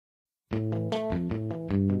Hey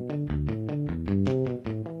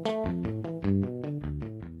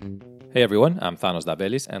everyone, I'm Thanos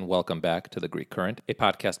Davelis, and welcome back to The Greek Current, a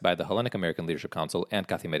podcast by the Hellenic American Leadership Council and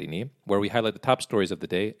Kathimerini, where we highlight the top stories of the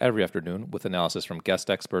day every afternoon with analysis from guest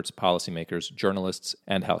experts, policymakers, journalists,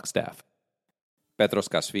 and HELC staff. Petros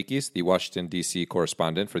Kasfikis, the Washington, D.C.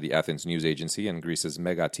 correspondent for the Athens News Agency and Greece's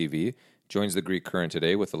Mega TV, joins The Greek Current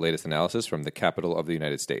today with the latest analysis from the capital of the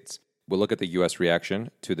United States. We'll look at the U.S. reaction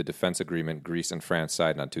to the defense agreement Greece and France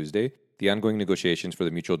signed on Tuesday, the ongoing negotiations for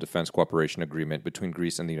the Mutual Defense Cooperation Agreement between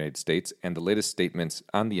Greece and the United States, and the latest statements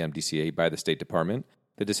on the MDCA by the State Department,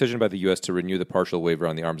 the decision by the U.S. to renew the partial waiver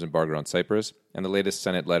on the arms embargo on Cyprus, and the latest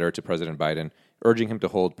Senate letter to President Biden urging him to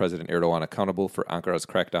hold President Erdogan accountable for Ankara's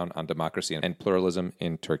crackdown on democracy and pluralism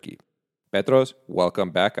in Turkey. Petros, welcome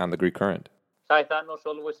back on The Greek Current. Hi, Thanos.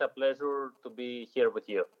 Always a pleasure to be here with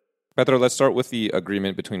you. Petros, let's start with the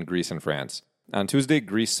agreement between Greece and France. On Tuesday,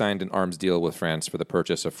 Greece signed an arms deal with France for the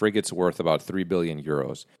purchase of frigates worth about 3 billion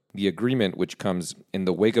euros. The agreement, which comes in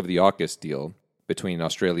the wake of the AUKUS deal between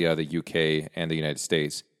Australia, the UK, and the United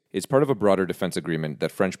States, is part of a broader defense agreement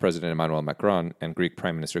that French President Emmanuel Macron and Greek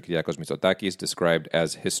Prime Minister Kyriakos Mitsotakis described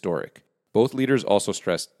as historic. Both leaders also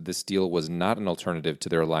stressed this deal was not an alternative to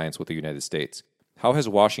their alliance with the United States. How has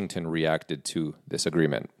Washington reacted to this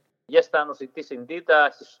agreement? Yes, Thanos, it is indeed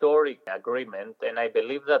a historic agreement, and I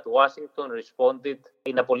believe that Washington responded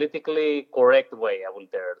in a politically correct way, I will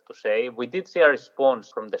dare to say. We did see a response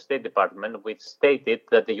from the State Department, which stated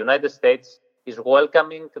that the United States is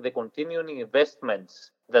welcoming the continuing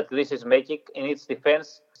investments that Greece is making in its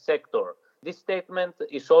defense sector. This statement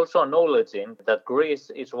is also acknowledging that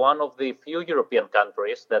Greece is one of the few European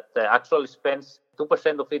countries that actually spends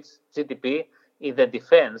 2% of its GDP in the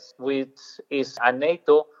defense, which is a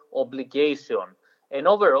NATO obligation. And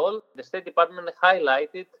overall, the State Department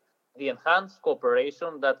highlighted the enhanced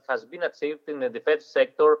cooperation that has been achieved in the defense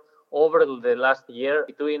sector over the last year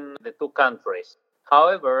between the two countries.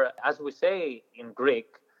 However, as we say in Greek,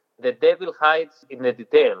 the devil hides in the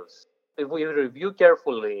details. If we review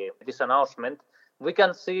carefully this announcement, we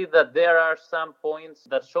can see that there are some points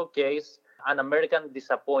that showcase an American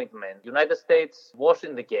disappointment. The United States was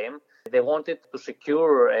in the game. They wanted to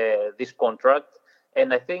secure this contract.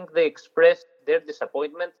 And I think they expressed their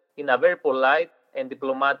disappointment in a very polite and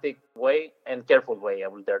diplomatic way and careful way, I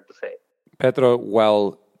will dare to say. Petro,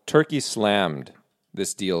 while Turkey slammed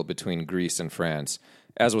this deal between Greece and France,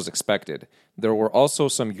 as was expected, there were also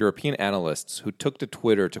some European analysts who took to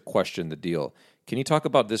Twitter to question the deal. Can you talk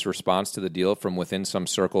about this response to the deal from within some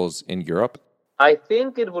circles in Europe? I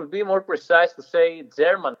think it would be more precise to say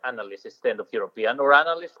German analysts instead of European, or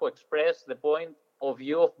analysts who express the point of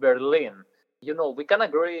view of Berlin. You know, we can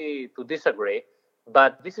agree to disagree,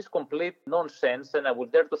 but this is complete nonsense, and I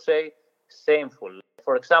would dare to say shameful.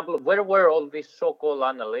 For example, where were all these so-called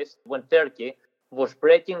analysts when Turkey was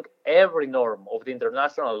breaking every norm of the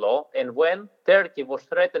international law and when Turkey was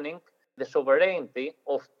threatening the sovereignty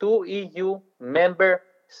of two EU member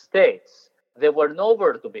states? They were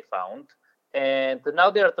nowhere to be found, and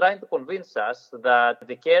now they are trying to convince us that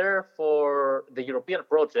they care for the European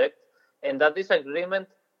project and that this agreement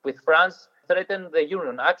with France threaten the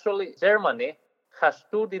Union. Actually, Germany has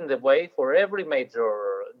stood in the way for every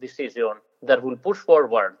major decision that will push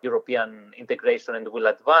forward European integration and will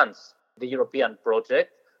advance the European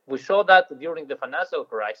project. We saw that during the financial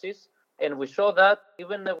crisis, and we saw that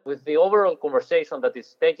even with the overall conversation that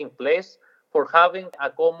is taking place for having a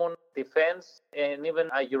common defense and even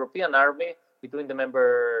a European army between the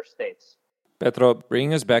member states. Petro,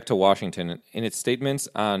 bringing us back to Washington, in its statements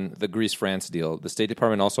on the Greece-France deal, the State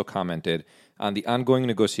Department also commented on the ongoing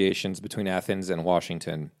negotiations between Athens and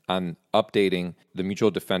Washington on updating the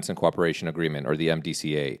Mutual Defense and Cooperation Agreement, or the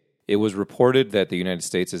MDCA. It was reported that the United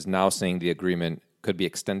States is now saying the agreement could be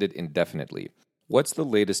extended indefinitely. What's the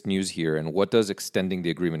latest news here, and what does extending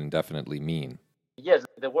the agreement indefinitely mean? Yes,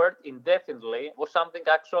 the word indefinitely was something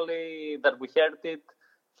actually that we heard it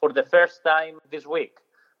for the first time this week.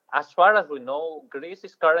 As far as we know, Greece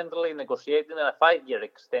is currently negotiating a 5-year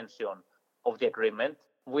extension of the agreement,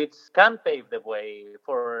 which can pave the way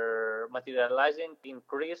for materializing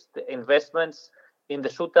increased investments in the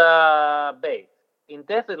Suta Bay.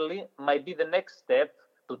 Indefinitely might be the next step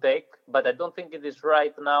to take, but I don't think it is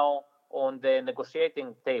right now on the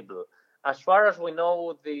negotiating table. As far as we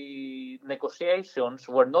know, the negotiations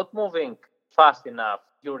were not moving fast enough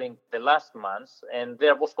during the last months, and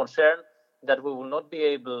there was concern that we will not be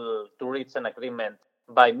able to reach an agreement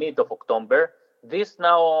by mid of October. This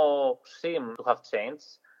now seems to have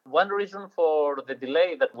changed. One reason for the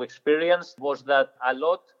delay that we experienced was that a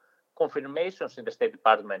lot confirmations in the State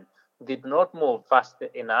Department did not move fast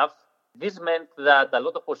enough This meant that a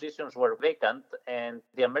lot of positions were vacant, and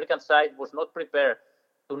the American side was not prepared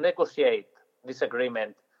to negotiate this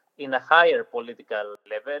agreement in a higher political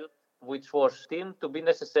level, which was deemed to be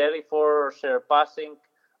necessary for surpassing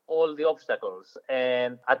all the obstacles.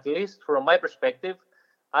 And at least from my perspective,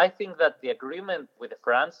 I think that the agreement with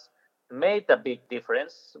France made a big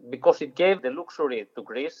difference because it gave the luxury to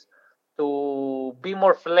Greece to be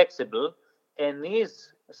more flexible and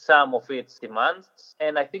ease some of its demands.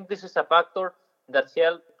 And I think this is a factor that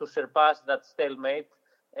helped to surpass that stalemate.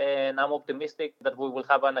 And I'm optimistic that we will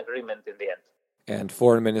have an agreement in the end. And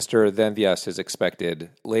Foreign Minister Dendias is expected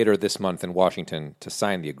later this month in Washington to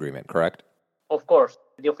sign the agreement, correct? Of course.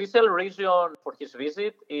 The official reason for his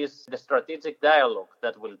visit is the strategic dialogue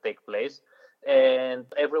that will take place. And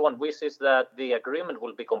everyone wishes that the agreement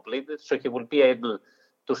will be completed so he will be able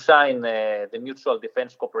to sign the Mutual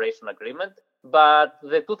Defense Cooperation Agreement. But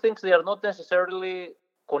the two things, they are not necessarily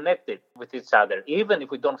connected with each other. Even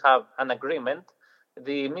if we don't have an agreement,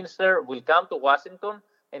 the minister will come to Washington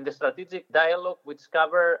and the strategic dialogue, which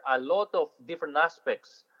cover a lot of different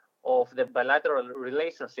aspects of the bilateral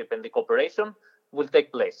relationship and the cooperation, will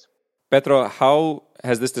take place. Petro, how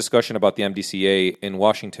has this discussion about the MDCA in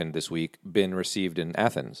Washington this week been received in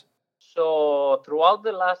Athens? So throughout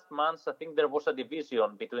the last months, I think there was a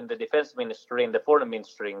division between the defense ministry and the foreign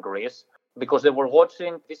ministry in Greece because they were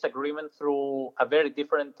watching this agreement through a very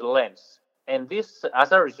different lens. And this,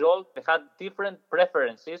 as a result, they had different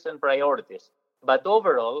preferences and priorities. But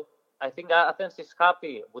overall, I think Athens is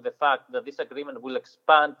happy with the fact that this agreement will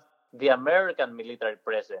expand the American military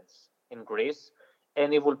presence in Greece,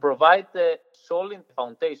 and it will provide a solid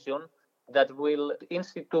foundation that will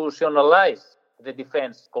institutionalize the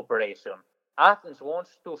defense cooperation. Athens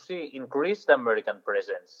wants to see increased American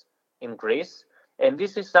presence in Greece, and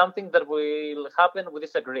this is something that will happen with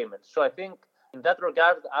this agreement. So I think in that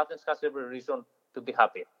regard, Athens has every reason to be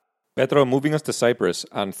happy. Petro, moving us to Cyprus,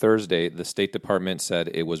 on Thursday, the State Department said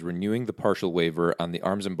it was renewing the partial waiver on the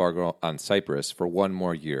arms embargo on Cyprus for one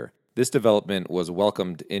more year. This development was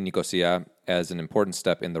welcomed in Nicosia as an important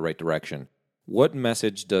step in the right direction. What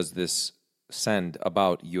message does this send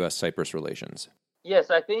about U.S.-Cyprus relations? Yes,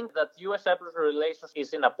 I think that U.S.-Cyprus relations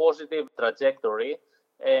is in a positive trajectory,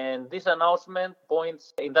 and this announcement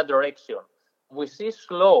points in that direction. We see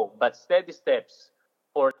slow but steady steps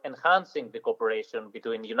for enhancing the cooperation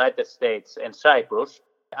between the United States and Cyprus.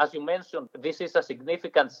 As you mentioned, this is a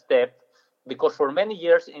significant step because for many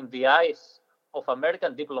years, in the eyes of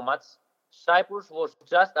American diplomats, Cyprus was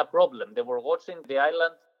just a problem. They were watching the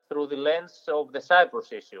island through the lens of the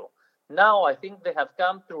Cyprus issue. Now, I think they have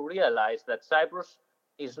come to realize that Cyprus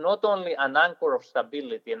is not only an anchor of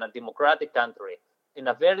stability and a democratic country in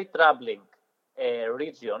a very troubling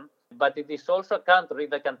region, but it is also a country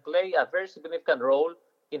that can play a very significant role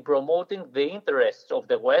in promoting the interests of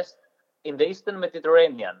the West in the Eastern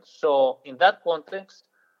Mediterranean. So in that context,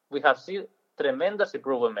 we have seen tremendous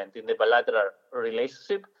improvement in the bilateral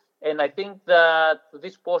relationship, and I think that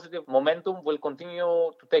this positive momentum will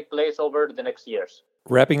continue to take place over the next years.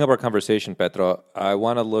 Wrapping up our conversation, Petro, I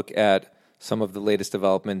want to look at some of the latest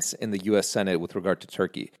developments in the U.S. Senate with regard to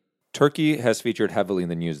Turkey. Turkey has featured heavily in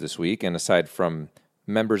the news this week, and aside from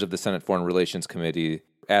members of the Senate Foreign Relations Committee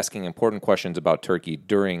asking important questions about Turkey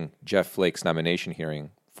during Jeff Flake's nomination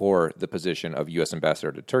hearing for the position of U.S.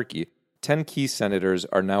 Ambassador to Turkey, 10 key senators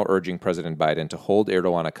are now urging President Biden to hold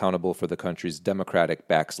Erdogan accountable for the country's democratic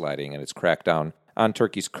backsliding and its crackdown on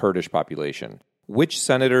Turkey's Kurdish population. Which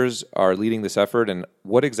senators are leading this effort, and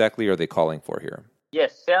what exactly are they calling for here?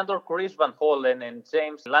 Yes, Senator Chris Van Hollen and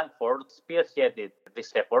James Langford spearheaded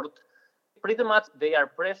this effort. Pretty much they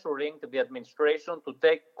are pressuring the administration to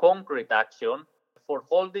take concrete action for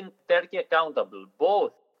holding Turkey accountable,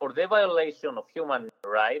 both for the violation of human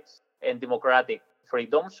rights and democratic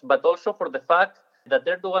freedoms, but also for the fact that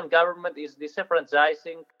the Erdogan government is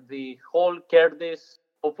disenfranchising the whole Kurdish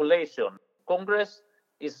population. Congress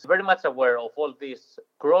is very much aware of all these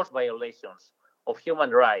gross violations of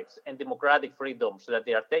human rights and democratic freedoms that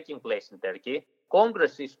they are taking place in Turkey.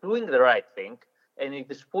 Congress is doing the right thing, and it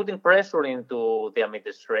is putting pressure into the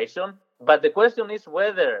administration. But the question is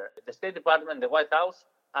whether the State Department and the White House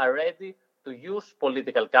are ready to use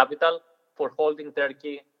political capital for holding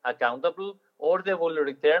Turkey accountable, or they will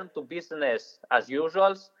return to business as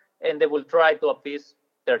usual and they will try to appease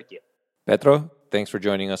Turkey. Petro, thanks for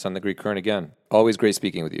joining us on The Greek Current again. Always great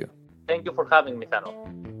speaking with you. Thank you for having me, Thanos.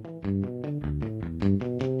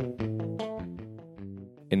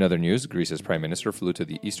 In other news, Greece's prime minister flew to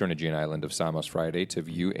the eastern Aegean island of Samos Friday to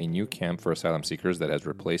view a new camp for asylum seekers that has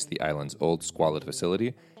replaced the island's old squalid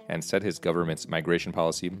facility and said his government's migration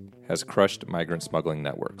policy has crushed migrant smuggling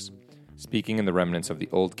networks. Speaking in the remnants of the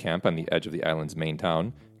old camp on the edge of the island's main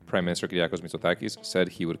town, Prime Minister Kyriakos Mitsotakis said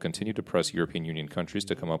he would continue to press European Union countries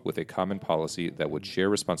to come up with a common policy that would share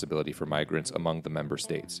responsibility for migrants among the member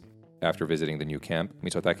states. After visiting the new camp,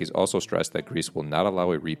 Mitsotakis also stressed that Greece will not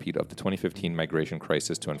allow a repeat of the 2015 migration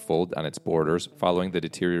crisis to unfold on its borders following the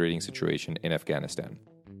deteriorating situation in Afghanistan.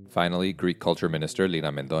 Finally, Greek Culture Minister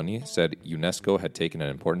Lina Mendoni said UNESCO had taken an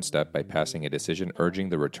important step by passing a decision urging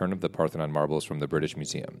the return of the Parthenon marbles from the British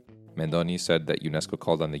Museum. Mendoni said that UNESCO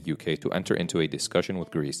called on the UK to enter into a discussion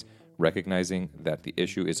with Greece, recognizing that the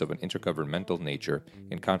issue is of an intergovernmental nature,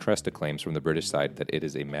 in contrast to claims from the British side that it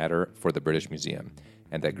is a matter for the British Museum,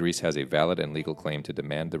 and that Greece has a valid and legal claim to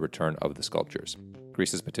demand the return of the sculptures.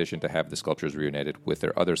 Greece's petition to have the sculptures reunited with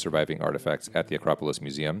their other surviving artifacts at the Acropolis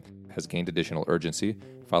Museum has gained additional urgency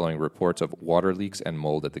following reports of water leaks and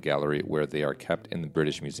mold at the gallery where they are kept in the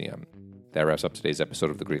British Museum. That wraps up today's episode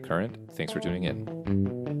of The Greek Current. Thanks for tuning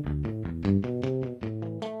in.